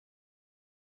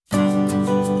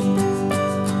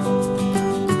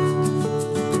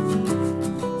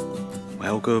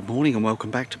good morning and welcome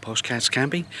back to Poshcats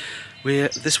Camping. We're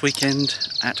this weekend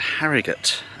at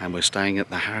Harrogate and we're staying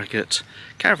at the Harrogate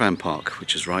Caravan Park,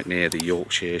 which is right near the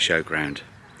Yorkshire Showground.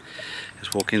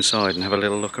 Let's walk inside and have a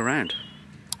little look around.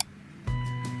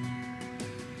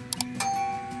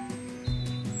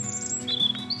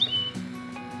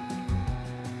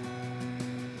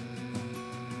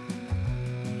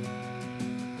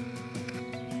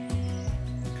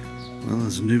 Well,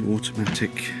 there's a new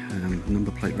automatic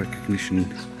number plate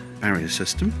recognition barrier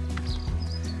system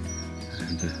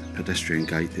and a pedestrian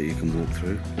gate that you can walk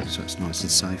through, so it's nice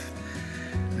and safe.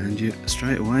 And you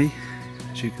straight away,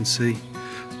 as you can see,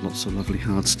 lots of lovely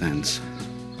hard stands.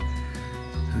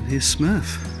 And here's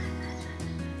Smurf.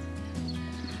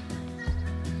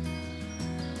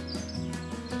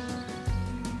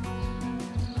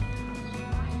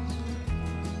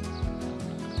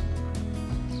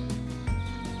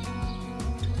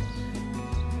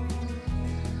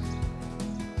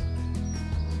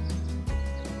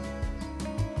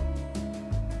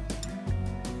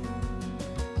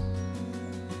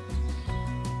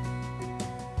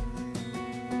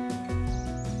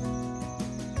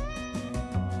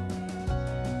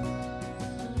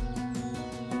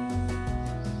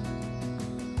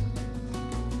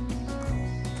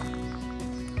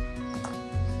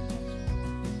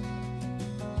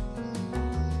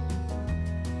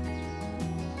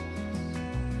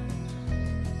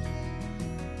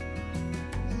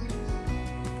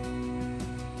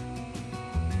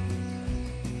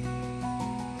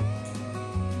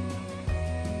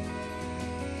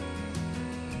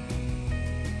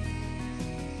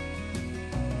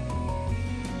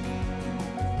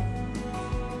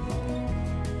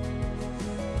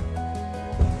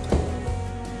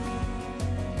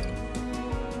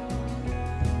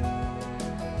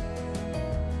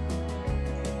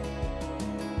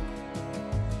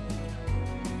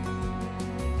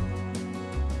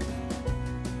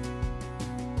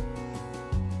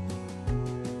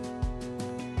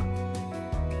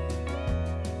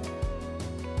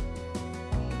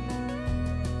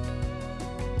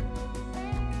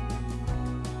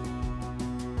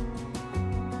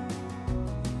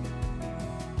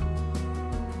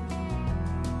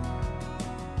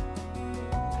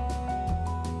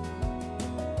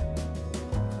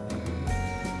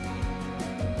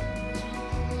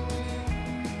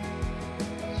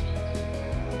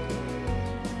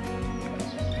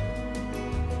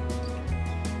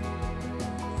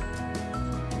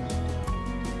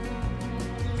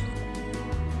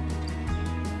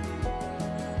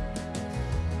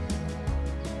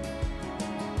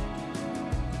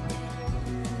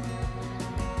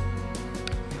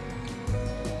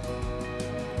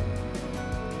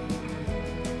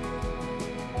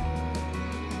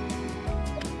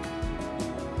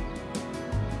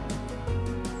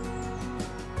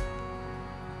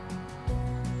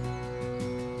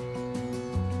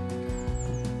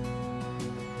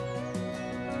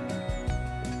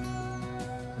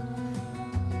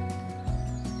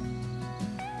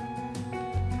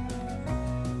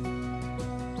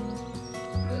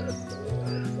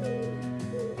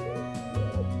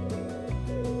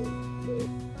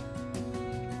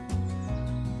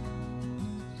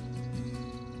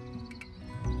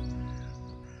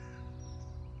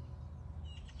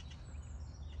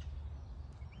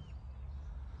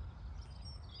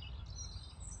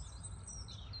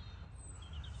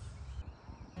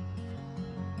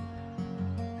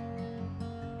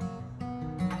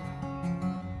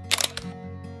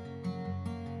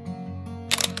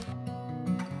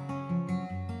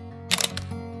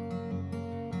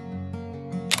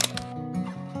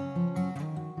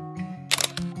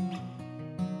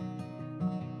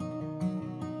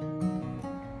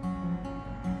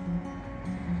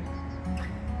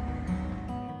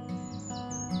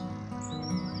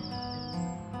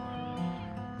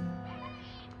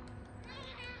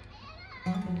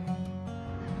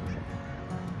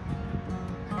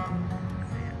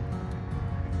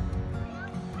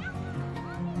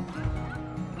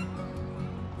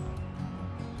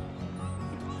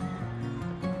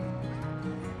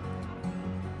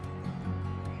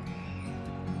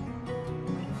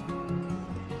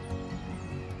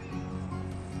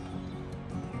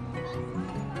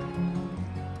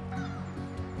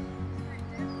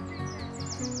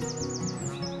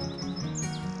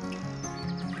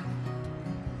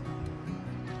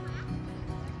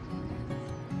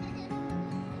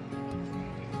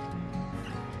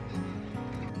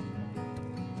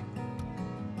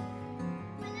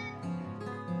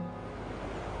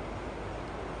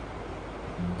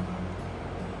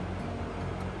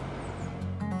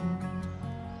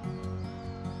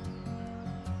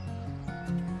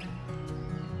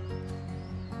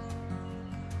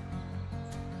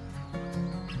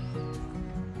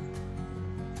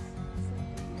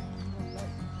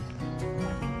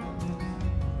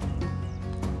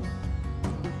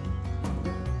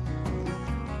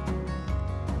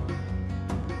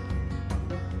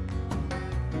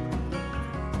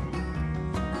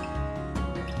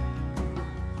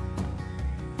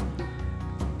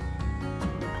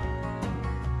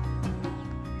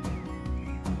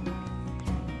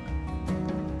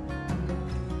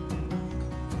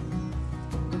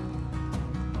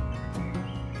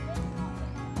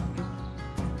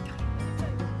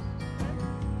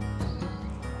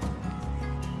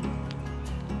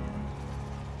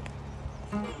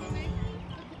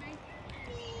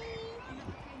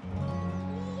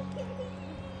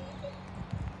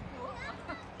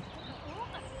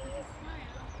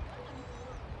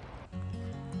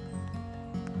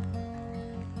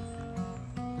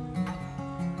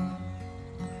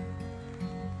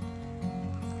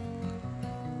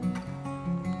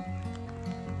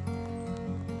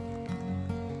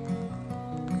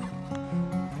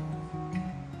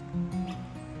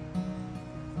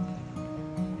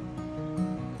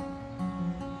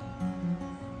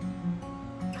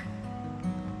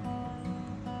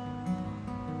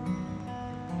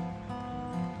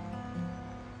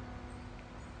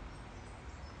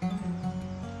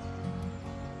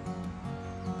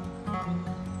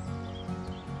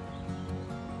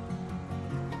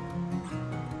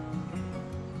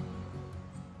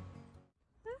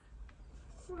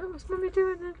 What's Mummy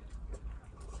doing then?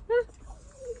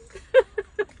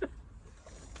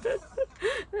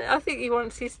 I think he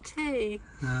wants his tea.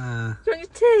 Do you want your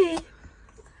tea?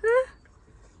 Huh?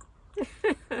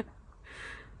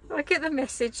 I get the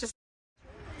message. Just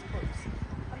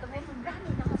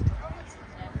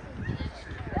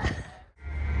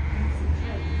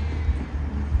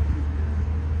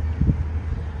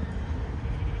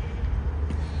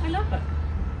I love it.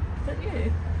 Don't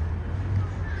you?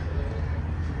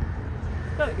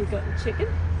 Look, you've got the chicken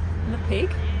and the pig.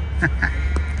 Now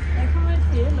come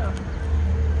over here, look.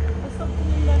 There's something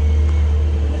in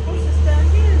the bushes down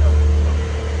here, look.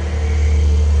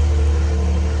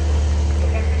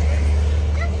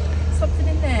 Something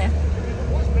in there.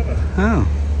 Oh.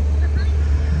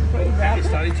 It's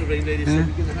starting to rain, ladies, so we're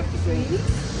going to have to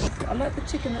feed. I like the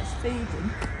chicken that's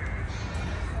feeding.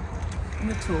 And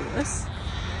the tortoise.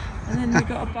 And then we've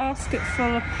got a basket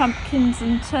full of pumpkins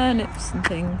and turnips and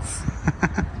things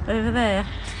over there.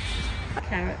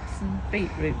 Carrots and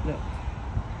beetroot, look.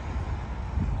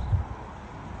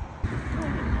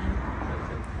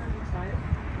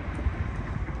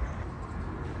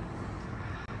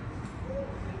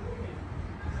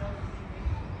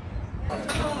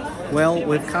 Well,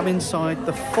 we've come inside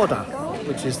the Fodder,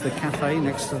 which is the cafe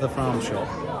next to the farm shop,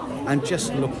 and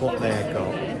just look what they've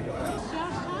got.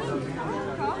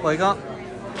 What you got?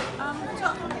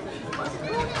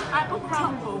 Apple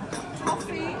crumble.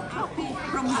 Toffee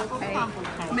crumble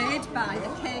cake. Made by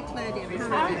a cake lady in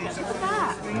Harrogate.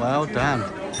 Well done.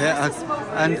 Yeah,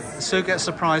 and Sue gets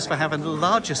a prize for having the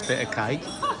largest bit of cake.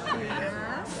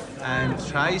 And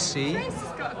Tracey.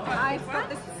 I've got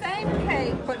the same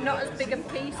cake, but not as big a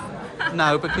piece.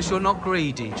 No, because you're not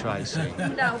greedy, Tracey.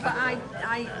 No, but I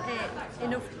ate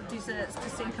enough desserts to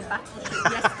sink a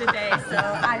battleship yesterday, so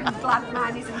I'm glad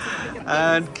mine isn't as big a piece.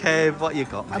 And Kev, what you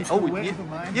got? Oh,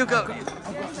 you got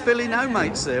Billy No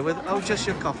Mates there with just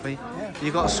your coffee.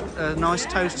 You got a nice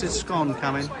toasted scone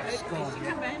coming.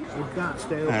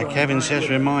 Kevin's just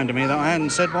reminded me that I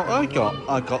hadn't said what I got.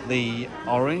 I got the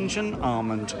orange and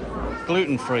almond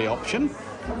gluten-free option,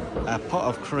 a pot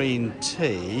of cream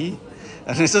tea,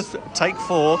 and this is take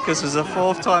 4 because this is the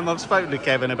 4th time I've spoken to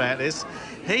Kevin about this.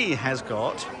 He has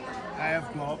got. I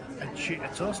have got a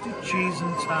toasted cheese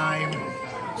and thyme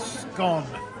scone.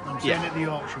 I'm saying it the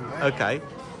Yorkshire way. Okay.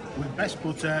 With best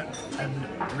butter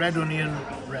and red onion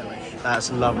relish.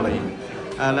 That's lovely.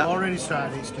 And I've already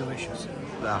tried it, it's delicious.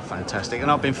 Fantastic. And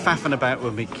I've been faffing about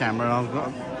with my camera, and I've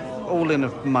got all in a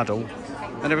muddle,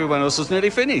 and everyone else is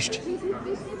nearly finished.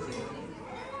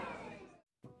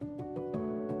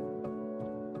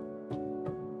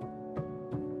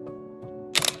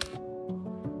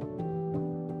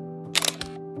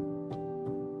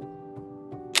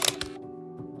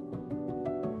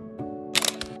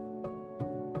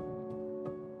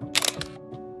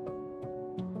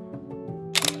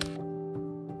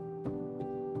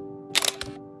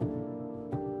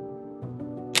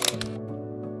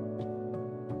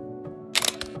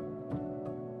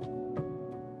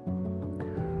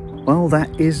 Well,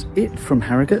 that is it from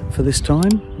Harrogate for this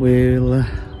time. We'll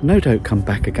no doubt come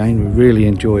back again. We really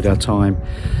enjoyed our time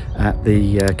at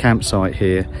the campsite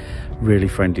here. Really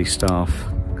friendly staff.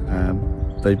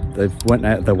 They've went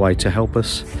out of their way to help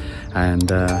us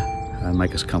and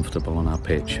make us comfortable on our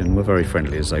pitch, and were very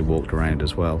friendly as they walked around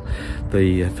as well.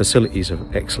 The facilities are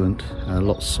excellent,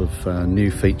 lots of new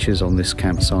features on this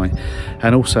campsite,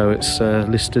 and also it's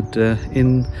listed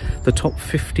in the top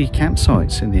 50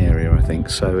 campsites in the area, I think,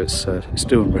 so it's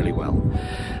doing really well.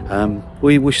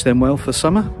 We wish them well for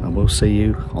summer, and we'll see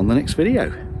you on the next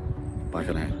video. Bye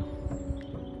for now.